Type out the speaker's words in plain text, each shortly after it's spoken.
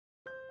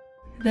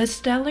The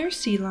Steller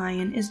sea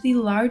lion is the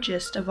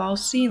largest of all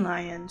sea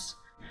lions.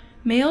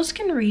 Males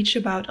can reach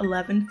about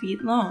 11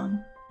 feet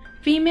long.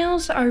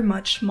 Females are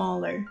much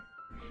smaller.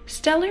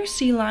 Steller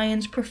sea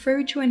lions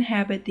prefer to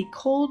inhabit the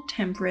cold,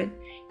 temperate,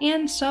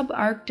 and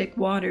subarctic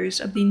waters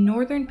of the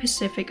northern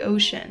Pacific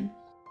Ocean.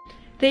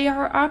 They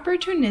are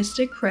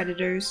opportunistic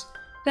predators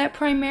that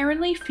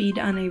primarily feed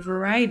on a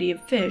variety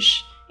of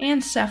fish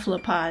and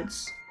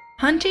cephalopods.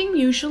 Hunting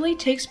usually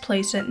takes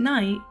place at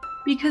night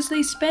because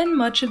they spend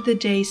much of the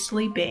day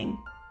sleeping.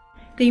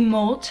 They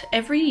molt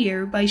every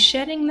year by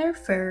shedding their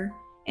fur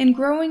and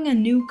growing a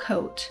new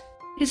coat.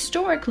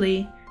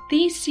 Historically,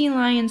 these sea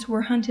lions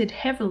were hunted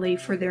heavily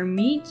for their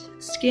meat,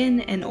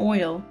 skin, and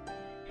oil.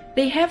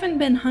 They haven't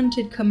been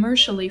hunted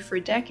commercially for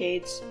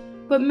decades,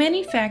 but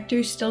many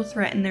factors still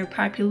threaten their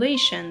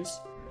populations,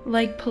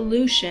 like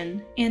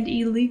pollution and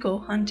illegal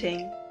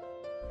hunting.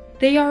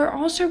 They are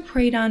also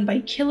preyed on by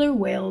killer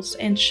whales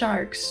and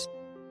sharks.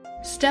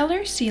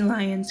 Steller sea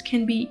lions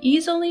can be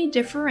easily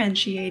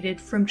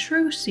differentiated from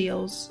true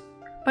seals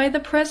by the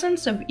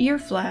presence of ear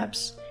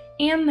flaps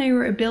and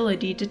their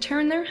ability to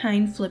turn their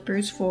hind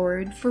flippers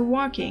forward for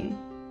walking.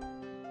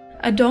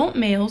 Adult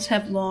males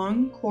have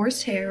long,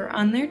 coarse hair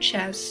on their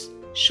chests,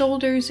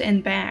 shoulders,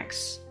 and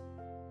backs.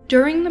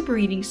 During the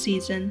breeding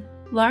season,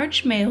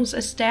 large males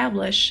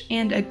establish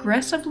and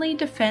aggressively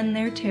defend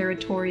their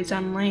territories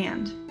on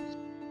land.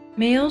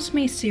 Males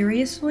may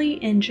seriously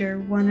injure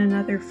one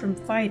another from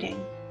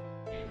fighting.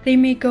 They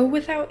may go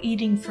without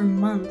eating for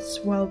months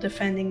while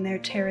defending their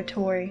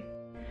territory.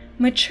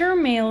 Mature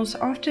males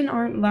often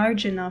aren't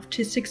large enough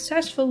to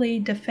successfully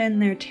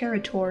defend their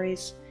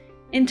territories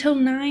until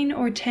 9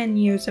 or 10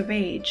 years of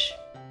age.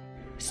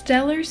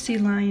 Steller sea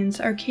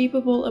lions are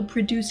capable of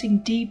producing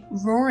deep,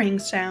 roaring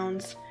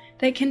sounds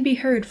that can be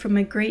heard from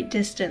a great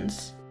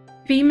distance.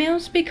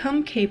 Females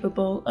become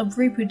capable of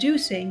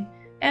reproducing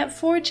at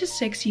 4 to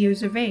 6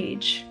 years of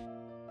age.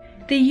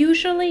 They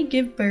usually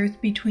give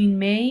birth between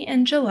May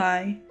and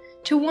July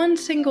to one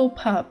single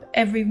pup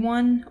every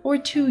 1 or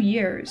 2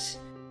 years.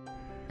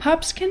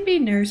 Pups can be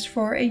nursed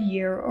for a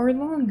year or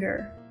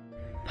longer.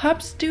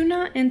 Pups do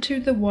not enter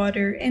the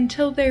water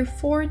until they're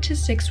 4 to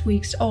 6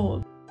 weeks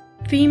old.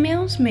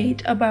 Females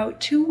mate about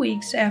 2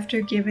 weeks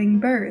after giving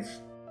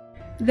birth.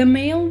 The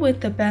male with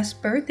the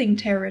best birthing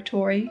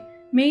territory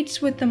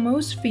mates with the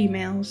most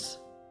females.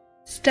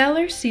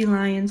 Steller sea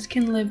lions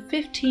can live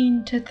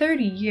 15 to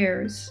 30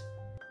 years.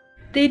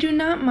 They do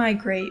not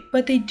migrate,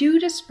 but they do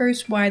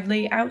disperse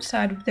widely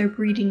outside of their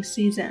breeding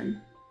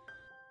season.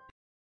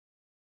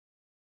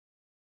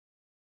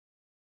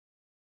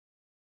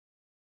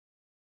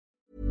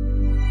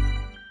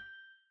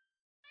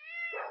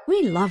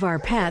 We love our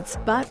pets,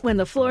 but when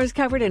the floor's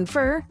covered in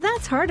fur,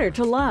 that's harder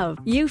to love.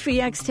 Eufy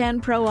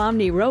X10 Pro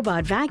Omni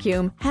Robot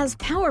Vacuum has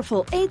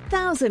powerful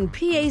 8,000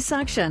 PA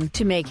suction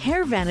to make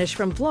hair vanish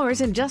from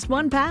floors in just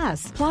one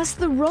pass. Plus,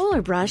 the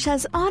roller brush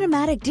has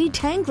automatic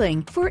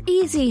detangling for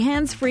easy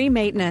hands-free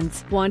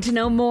maintenance. Want to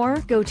know more?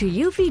 Go to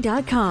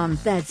eufy.com,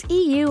 that's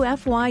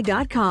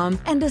EUFY.com,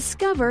 and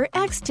discover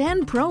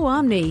X10 Pro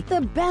Omni,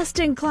 the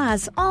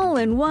best-in-class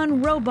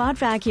all-in-one robot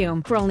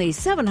vacuum for only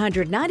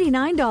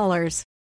 $799.